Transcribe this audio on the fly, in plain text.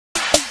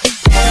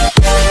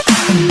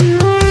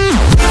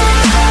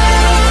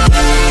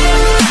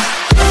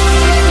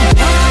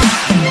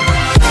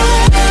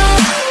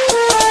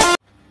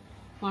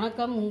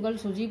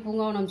சுஜி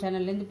பூங்காவனம்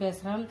சேனல்லேருந்து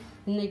பேசுகிறேன்.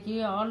 இன்றைக்கி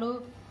ஆலு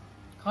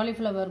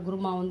காலிஃப்ளவர்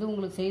குருமா வந்து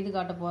உங்களுக்கு செய்து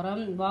காட்ட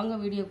போகிறேன். வாங்க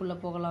வீடியோக்குள்ளே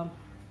போகலாம்.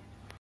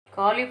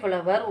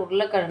 காலிஃப்ளவர்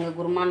உருளைக்கிழங்கு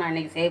குருமா நான்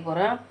இன்றைக்கி செய்ய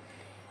போகிறேன்.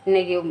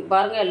 இன்றைக்கி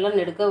பாருங்கள்,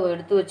 எல்லாம்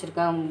எடுத்து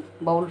வச்சுருக்கேன்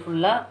பவுல்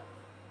ஃபுல்லாக.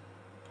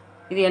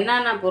 இது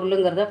என்னென்ன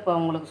பொருளுங்கிறத இப்போ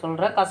உங்களுக்கு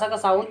சொல்கிறேன்.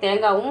 கசகசாவும்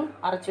தேங்காயும்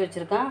அரைச்சி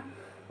வச்சுருக்கேன்.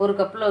 ஒரு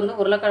கப்பில் வந்து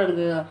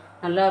உருளைக்கிழங்கு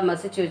நல்லா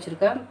மசிச்சு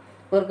வச்சுருக்கேன்.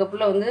 ஒரு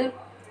கப்பில் வந்து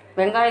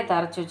வெங்காயத்தை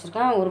அரைச்சி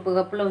வச்சுருக்கேன். ஒரு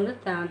கப்பில் வந்து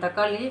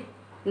தக்காளி,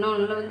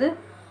 இன்னொன்று வந்து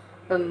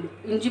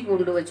இஞ்சி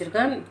பூண்டு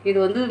வச்சுருக்கேன். இது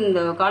வந்து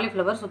இந்த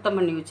காலிஃப்ளவர் சுத்தம்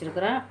பண்ணி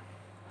வச்சுருக்கிறேன்.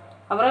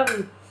 அப்புறம்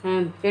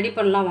ரெடி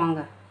பண்ணலாம்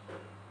வாங்க.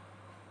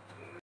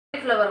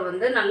 காலிஃப்ளவர்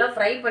வந்து நல்லா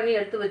ஃப்ரை பண்ணி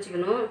எடுத்து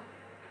வச்சுக்கணும்.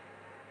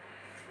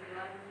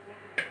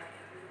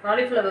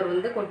 காலிஃப்ளவர்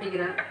வந்து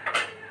கொட்டிக்கிறேன்.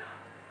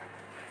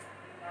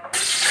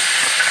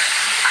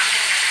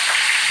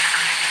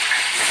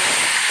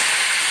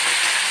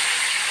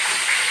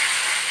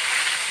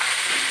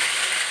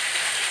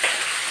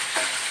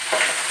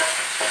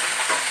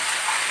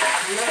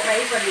 நல்லா ஃப்ரை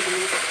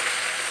பண்ணிக்கணும்.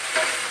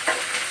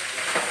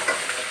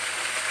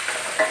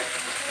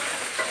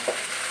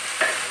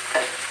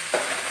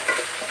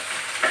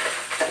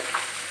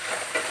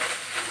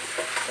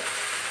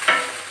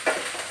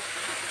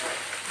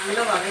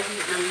 நல்லா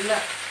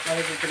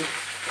வதக்கிக்கணும்.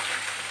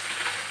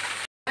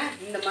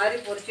 இந்த மாதிரி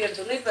பொரிச்சு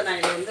எடுத்துக்கணும். இப்போ நான்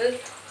இதை வந்து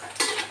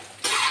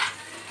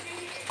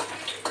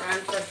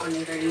ட்ரான்ஸ்ஃபர்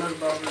பண்ணிடுறேன் இன்னொரு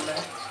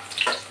பவுலில்.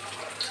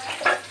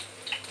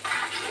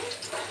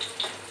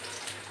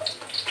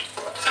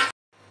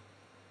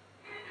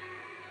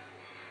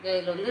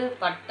 இதில் வந்து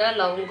பட்டை,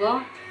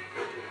 லவங்கம்,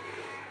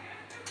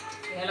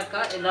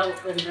 ஏலக்காய் எல்லாம்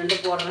ரெண்டு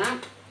போடுறேன்.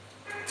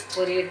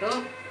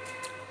 பொரியட்டும்.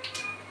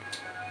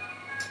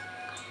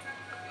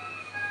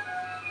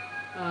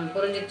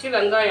 பொரிஞ்சிச்சு.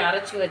 வெங்காயம்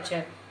அரைச்சி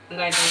வச்சேன்.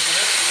 வெங்காயத்தை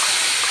வைக்கிறேன்.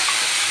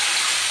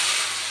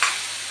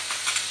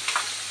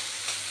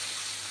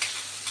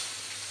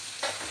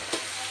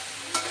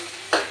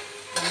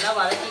 நல்லா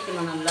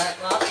வதக்கிக்கணும். நல்லா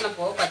வாசனை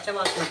போக, பச்சை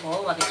வாசனை போக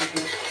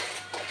வதக்கிக்கணும்.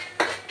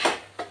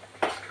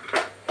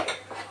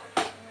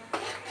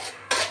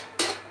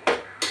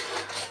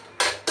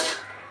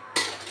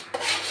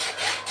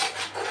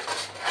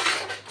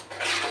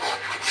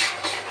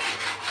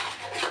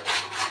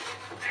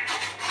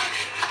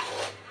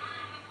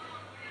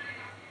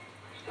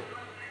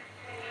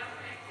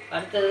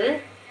 அடுத்தது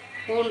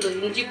பூண்டு,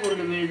 இஞ்சி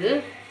பூண்டு விழுது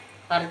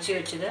அரைச்சி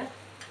வச்சதை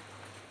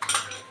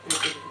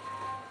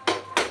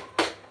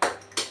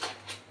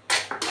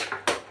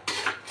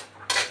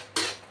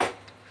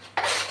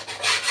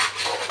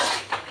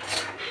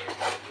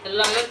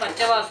எல்லாமே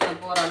பச்சை வாசனை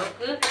போகிற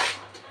அளவுக்கு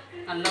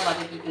நல்லா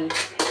வதக்கிக்கணும்.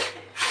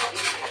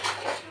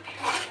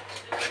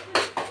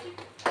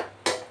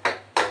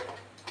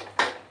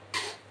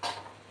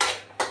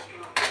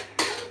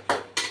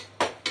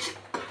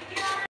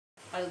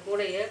 அது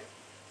கூடயே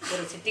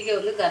ஒரு சிட்டிக்கை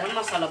வந்து கரம்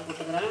மசாலா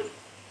போட்டுக்கிறேன்.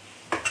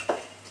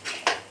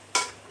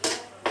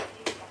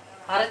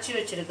 அரைச்சி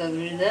வச்சுருக்க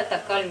விழுத,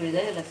 தக்காளி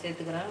விழுத இதில்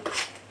சேர்த்துக்கிறேன்.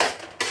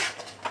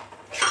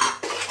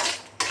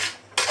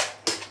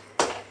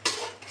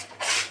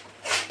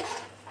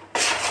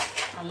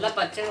 நல்லா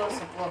பச்சை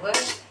வாசனை போகிற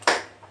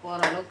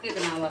அளவுக்கு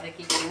இதை நான்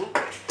வதக்கிக்கணும்.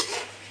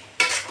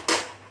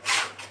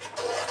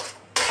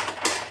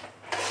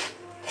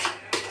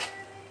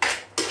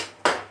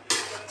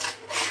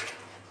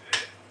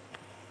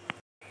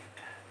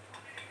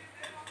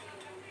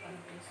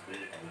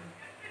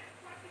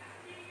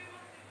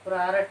 ஒரு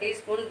அரை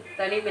டீஸ்பூன்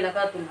தனி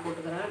மிளகாத்தூள்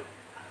போட்டுக்கிறேன்.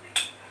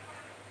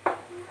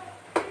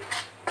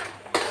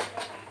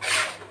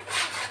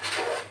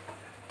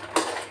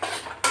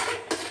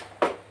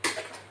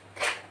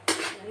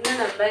 எண்ணெய்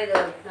நல்லா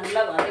இதை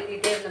நல்லா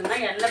வதக்கிட்டே இருந்தோம்னா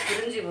எண்ணெய்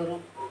பிரிஞ்சு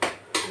வரும்.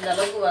 இந்த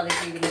அளவுக்கு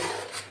வதக்கிக்கணும்.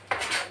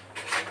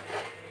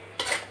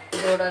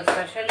 இதோட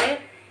ஸ்பெஷலே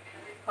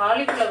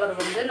காலிஃப்ளவர்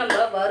வந்து நம்ம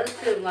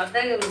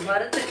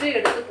வறுத்துட்டு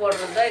எடுத்து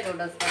போடுறது தான்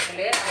இதோட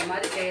ஸ்பெஷலே. அது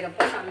மாதிரி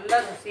செய்கிறப்போ நல்லா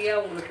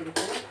ருசியாக உங்களுக்கு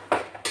இருக்கும்.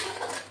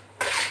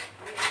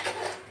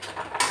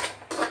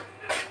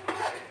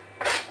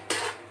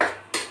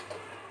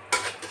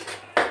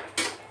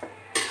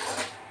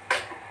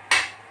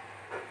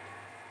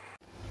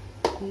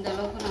 இந்த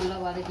அளவுக்கு நல்லா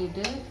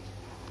வதக்கிட்டு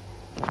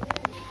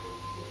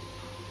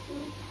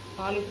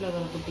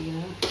காலிஃப்ளவர்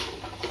கொட்டிக்கிறேன்.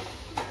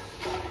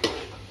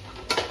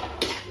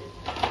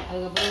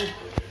 அதுக்கப்புறம்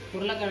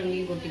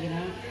உருளைக்கிழங்கையும்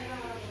கொட்டிக்கிறேன்.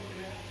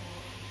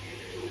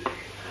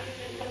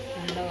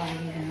 நல்லா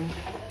வதக்கிக்கணும்.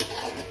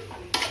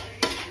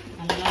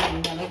 நல்லா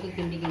இந்த அளவுக்கு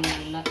கிண்டிக்கணும்.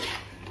 நல்லா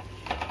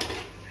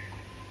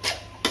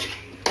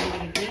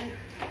கிண்டிக்கிட்டு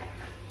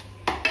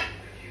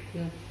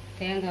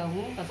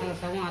தேங்காயும்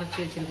கசகசாவும் அரைச்சி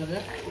வச்சுருக்கிறத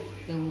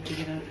இதை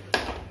ஊற்றிக்கிறேன்.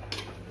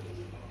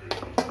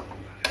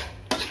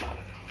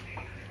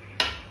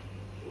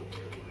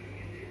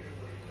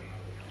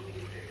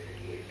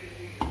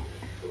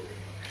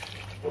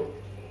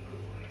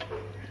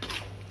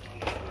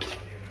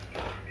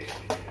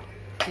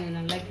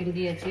 நல்லா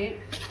கிண்டியாச்சு.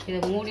 இதை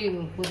மூடி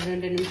ஒரு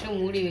 2 நிமிஷம்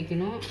மூடி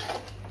வைக்கணும்.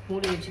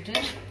 மூடி வச்சுட்டு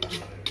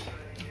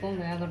இப்போ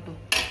வேகட்டும்.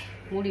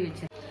 மூடி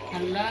வச்சு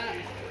நல்லா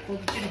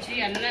கொதிச்சிடுச்சு.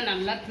 எண்ணெய்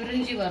நல்லா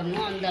பிரிஞ்சு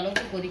வரணும். அந்த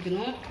அளவுக்கு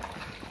கொதிக்கணும்.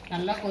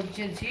 நல்லா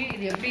கொதிச்சிருச்சு.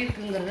 இது எப்படி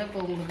இருக்குங்கிறத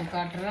இப்போ உங்களுக்கு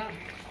காட்டுறேன்.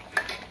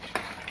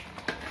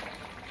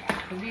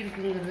 எப்படி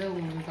இருக்குங்கிறத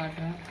உங்களுக்கு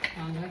காட்டுறேன்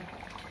வாங்க.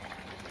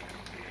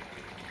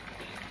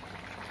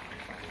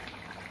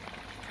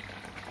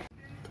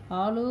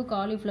 ஆலு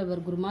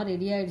காலிஃப்ளவர் குருமா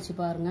ரெடி ஆகிடுச்சு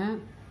பாருங்கள்.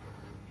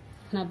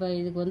 நான் இப்போ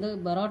இதுக்கு வந்து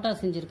பரோட்டா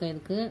செஞ்சுருக்கேன்.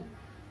 இதுக்கு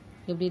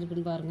எப்படி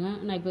இருக்குன்னு பாருங்கள்.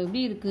 நான் இப்போ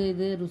எப்படி இருக்குது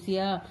இது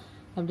ருசியா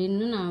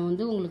அப்படின்னு நான்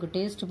வந்து உங்களுக்கு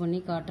டேஸ்ட்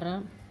பண்ணி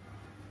காட்டுறேன்.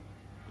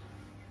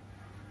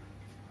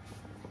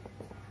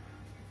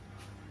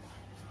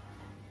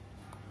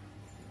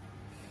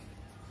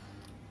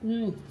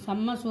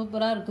 செம்ம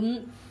சூப்பராக இருக்கும்.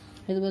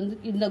 இது வந்து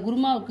இந்த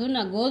குருமாவுக்கு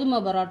நான் கோதுமை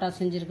பரோட்டா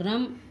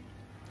செஞ்சுருக்கிறேன்.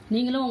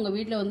 நீங்களும் உங்கள்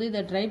வீட்டில் வந்து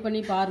இதை ட்ரை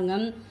பண்ணி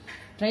பாருங்கள்.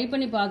 ட்ரை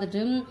பண்ணி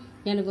பார்த்துட்டு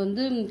எனக்கு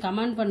வந்து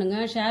கமெண்ட்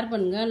பண்ணுங்கள், ஷேர்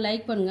பண்ணுங்கள்,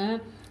 லைக் பண்ணுங்கள்,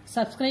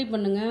 சப்ஸ்கிரைப்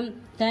பண்ணுங்கள்.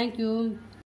 தேங்க்யூ.